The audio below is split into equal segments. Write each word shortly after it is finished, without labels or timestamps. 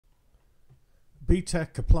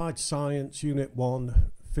BTEC Applied Science Unit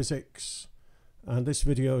 1 Physics, and this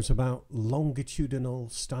video is about longitudinal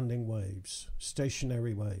standing waves,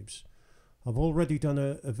 stationary waves. I've already done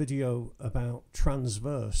a video about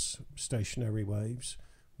transverse stationary waves,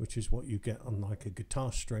 which is what you get on like a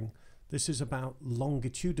guitar string. This is about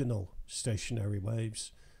longitudinal stationary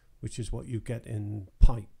waves, which is what you get in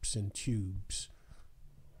pipes, in tubes.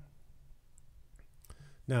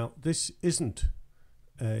 Now, this isn't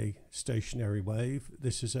a stationary wave,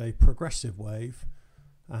 this is a progressive wave,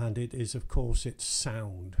 and it is, of course, it's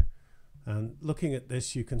sound. And looking at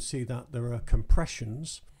this, you can see that there are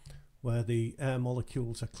compressions where the air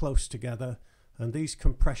molecules are close together, and these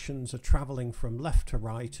compressions are traveling from left to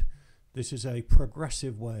right. This is a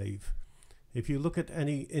progressive wave. If you look at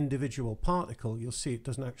any individual particle, you'll see it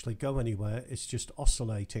doesn't actually go anywhere, it's just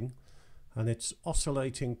oscillating, and it's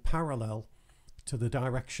oscillating parallel to the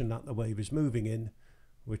direction that the wave is moving in,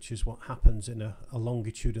 which is what happens in a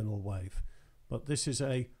longitudinal wave. But this is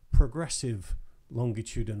a progressive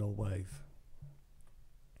longitudinal wave.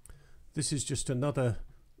 This is just another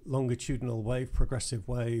longitudinal wave, progressive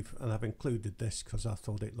wave, and I've included this because I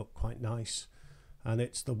thought it looked quite nice. And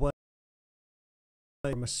it's the wave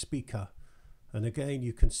from a speaker. And again,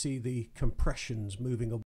 you can see the compressions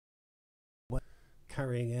moving away,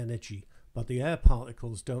 carrying energy, but the air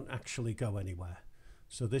particles don't actually go anywhere.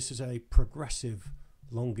 So this is a progressive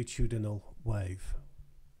longitudinal wave.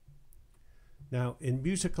 Now, in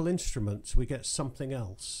musical instruments, we get something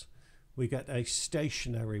else. We get a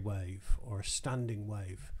stationary wave or a standing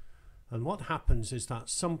wave. And what happens is that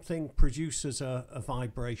something produces a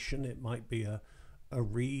vibration. It might be a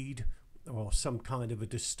reed or some kind of a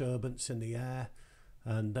disturbance in the air.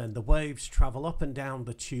 And then the waves travel up and down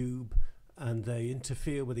the tube and they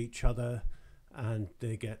interfere with each other and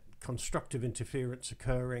they get constructive interference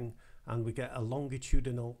occurring, and we get a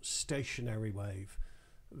longitudinal stationary wave,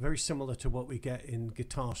 very similar to what we get in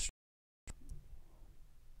guitar strings.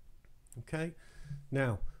 Okay,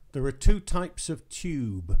 now there are two types of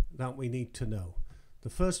tube that we need to know. The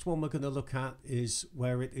first one we're going to look at is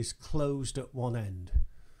where it is closed at one end.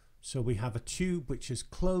 So we have a tube which is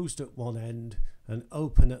closed at one end and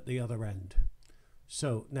open at the other end.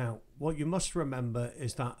 So now what you must remember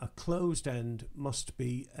is that a closed end must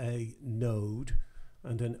be a node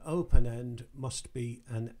and an open end must be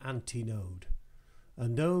an antinode. A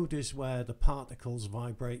node is where the particles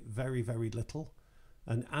vibrate very, very little.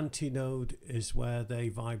 An antinode is where they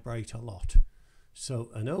vibrate a lot.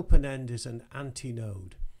 So an open end is an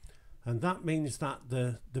antinode. And that means that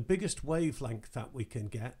the biggest wavelength that we can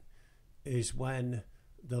get is when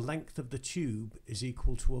the length of the tube is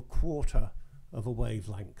equal to a quarter of a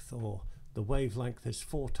wavelength, or the wavelength is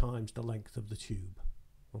 4 times the length of the tube.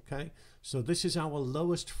 Okay, so this is our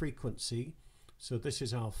lowest frequency. So this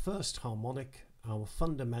is our first harmonic, our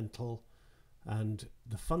fundamental, and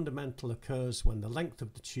the fundamental occurs when the length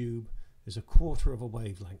of the tube is a quarter of a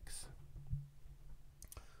wavelength.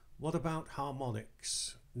 What about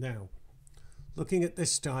harmonics? Now, looking at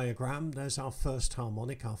this diagram, there's our first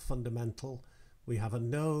harmonic, our fundamental. We have a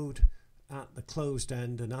node at the closed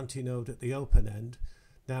end, an antinode at the open end.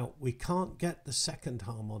 Now, we can't get the second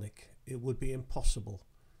harmonic. It would be impossible.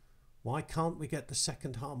 Why can't we get the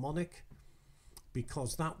second harmonic?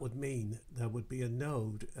 Because that would mean there would be a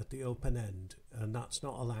node at the open end, and that's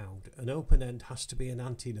not allowed. An open end has to be an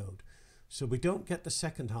antinode. So we don't get the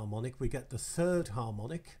second harmonic, we get the third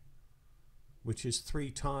harmonic, which is 3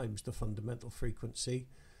 times the fundamental frequency.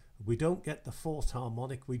 We don't get the fourth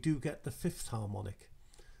harmonic, we do get the fifth harmonic.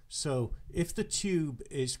 So if the tube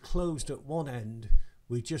is closed at one end,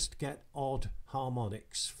 we just get odd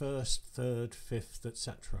harmonics, first, third, fifth,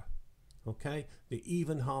 etc. Okay, the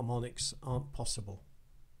even harmonics aren't possible.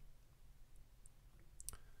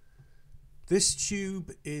 This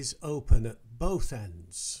tube is open at both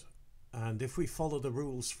ends, and if we follow the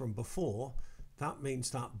rules from before, that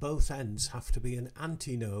means that both ends have to be an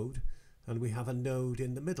antinode and we have a node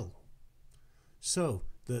in the middle. So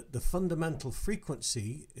the fundamental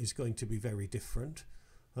frequency is going to be very different,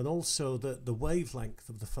 and also the wavelength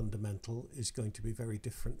of the fundamental is going to be very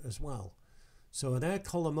different as well. So an air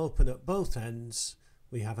column open at both ends,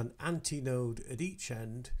 we have an antinode at each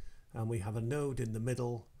end, and we have a node in the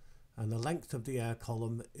middle, and the length of the air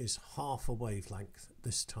column is half a wavelength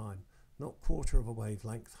this time. Not quarter of a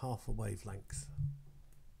wavelength, half a wavelength.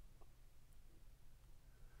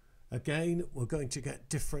 Again, we're going to get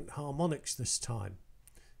different harmonics this time.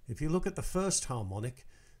 If you look at the first harmonic,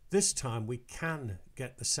 this time we can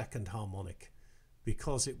get the second harmonic,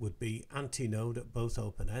 because it would be antinode at both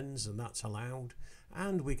open ends, and that's allowed,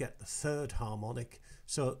 and we get the third harmonic.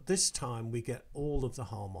 So this time we get all of the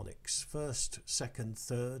harmonics, first, second,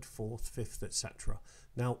 third, fourth, fifth, etc.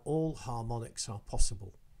 Now all harmonics are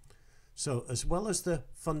possible. So as well as the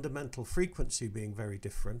fundamental frequency being very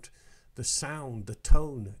different, the sound, the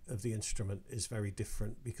tone of the instrument is very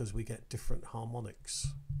different because we get different harmonics.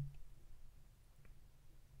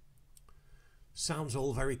 Sounds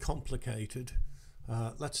all very complicated.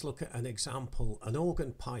 Let's look at an example. An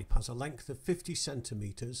organ pipe has a length of 50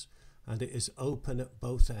 centimeters and it is open at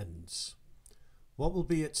both ends. What will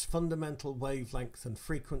be its fundamental wavelength and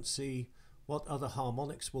frequency? What other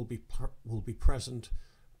harmonics will be present?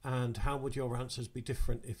 And how would your answers be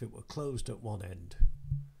different if it were closed at one end?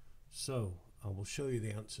 So I will show you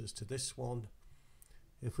the answers to this one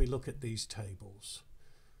if we look at these tables.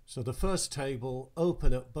 So the first table,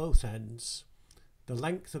 open at both ends. The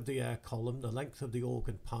length of the air column, the length of the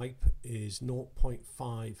organ pipe is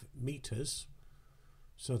 0.5 meters.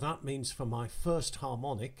 So that means for my first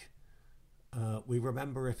harmonic, we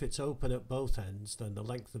remember if it's open at both ends, then the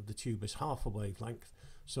length of the tube is half a wavelength.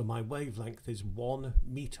 So my wavelength is 1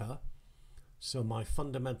 meter. So my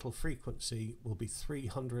fundamental frequency will be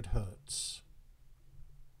 300 hertz.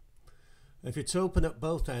 If it's open at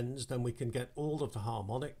both ends, then we can get all of the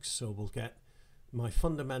harmonics. So we'll get my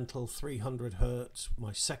fundamental 300 hertz,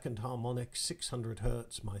 my second harmonic 600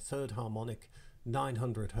 hertz, my third harmonic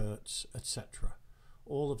 900 hertz, etc.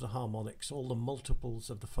 All of the harmonics, all the multiples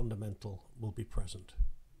of the fundamental will be present.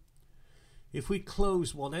 If we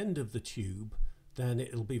close one end of the tube, then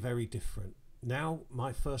it'll be very different. Now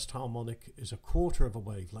my first harmonic is a quarter of a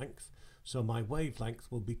wavelength, so my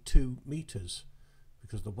wavelength will be 2 meters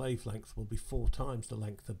because the wavelength will be 4 times the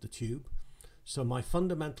length of the tube. So my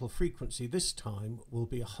fundamental frequency this time will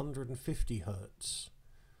be 150 hertz.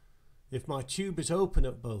 If my tube is open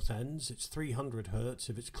at both ends, it's 300 hertz.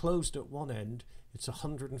 If it's closed at one end, it's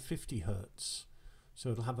 150 hertz.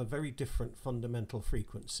 So it'll have a very different fundamental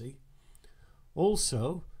frequency.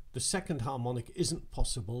 Also, the second harmonic isn't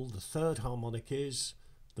possible, the third harmonic is,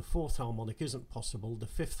 the fourth harmonic isn't possible, the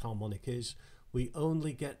fifth harmonic is. We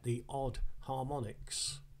only get the odd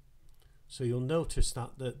harmonics. So you'll notice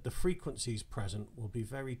that the frequencies present will be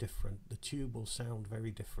very different. The tube will sound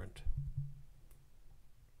very different.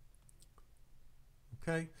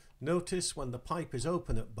 Okay, notice when the pipe is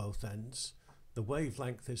open at both ends, the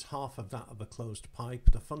wavelength is half of that of a closed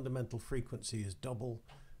pipe, the fundamental frequency is double,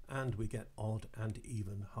 and we get odd and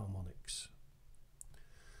even harmonics.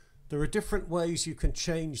 There are different ways you can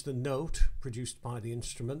change the note produced by the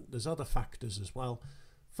instrument. There's other factors as well.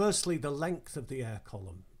 Firstly, the length of the air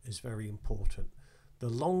column is very important. The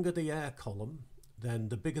longer the air column, then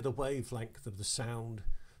the bigger the wavelength of the sound,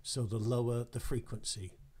 so the lower the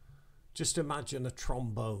frequency. Just imagine a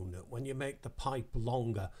trombone. When you make the pipe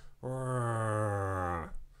longer,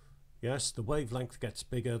 yes, the wavelength gets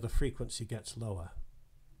bigger, the frequency gets lower.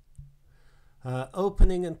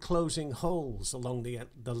 Opening and closing holes along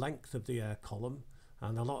the length of the air column,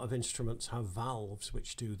 and a lot of instruments have valves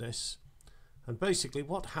which do this. And basically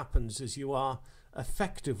what happens is you are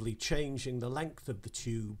effectively changing the length of the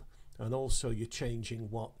tube, and also you're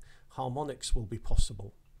changing what harmonics will be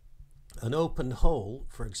possible. An open hole,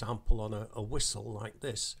 for example on a whistle like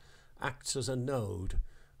this, acts as a node,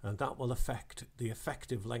 and that will affect the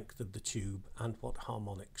effective length of the tube and what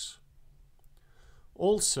harmonics.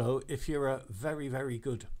 Also, if you're a very, very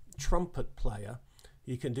good trumpet player,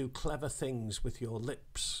 you can do clever things with your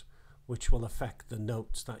lips, which will affect the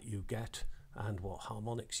notes that you get and what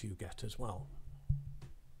harmonics you get as well.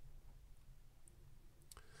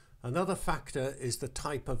 Another factor is the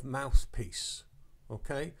type of mouthpiece.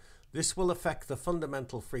 Okay, this will affect the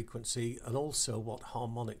fundamental frequency and also what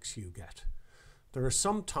harmonics you get. There are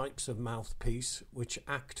some types of mouthpiece which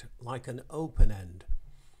act like an open end.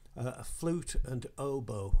 A flute and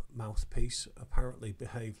oboe mouthpiece apparently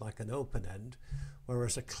behave like an open end,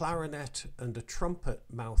 whereas a clarinet and a trumpet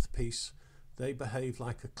mouthpiece, they behave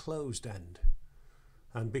like a closed end.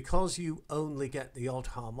 And because you only get the odd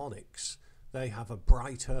harmonics, they have a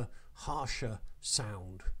brighter, harsher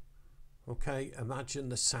sound. Okay, imagine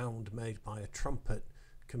the sound made by a trumpet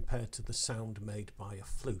compared to the sound made by a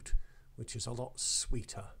flute, which is a lot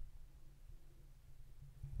sweeter.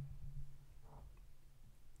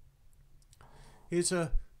 Here's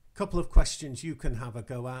a couple of questions you can have a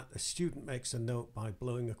go at. A student makes a note by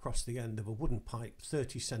blowing across the end of a wooden pipe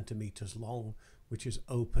 30 centimeters long, which is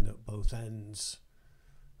open at both ends.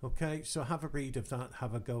 Okay, so have a read of that,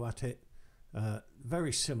 have a go at it.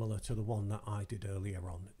 Very similar to the one that I did earlier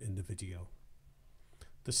on in the video.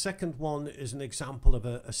 The second one is an example of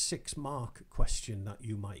a 6-mark question that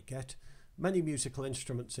you might get. Many musical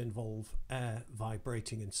instruments involve air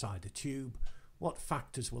vibrating inside a tube. What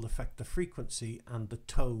factors will affect the frequency and the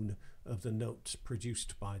tone of the notes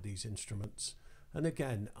produced by these instruments? And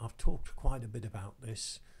again, I've talked quite a bit about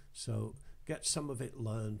this, so get some of it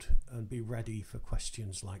learned and be ready for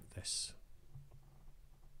questions like this.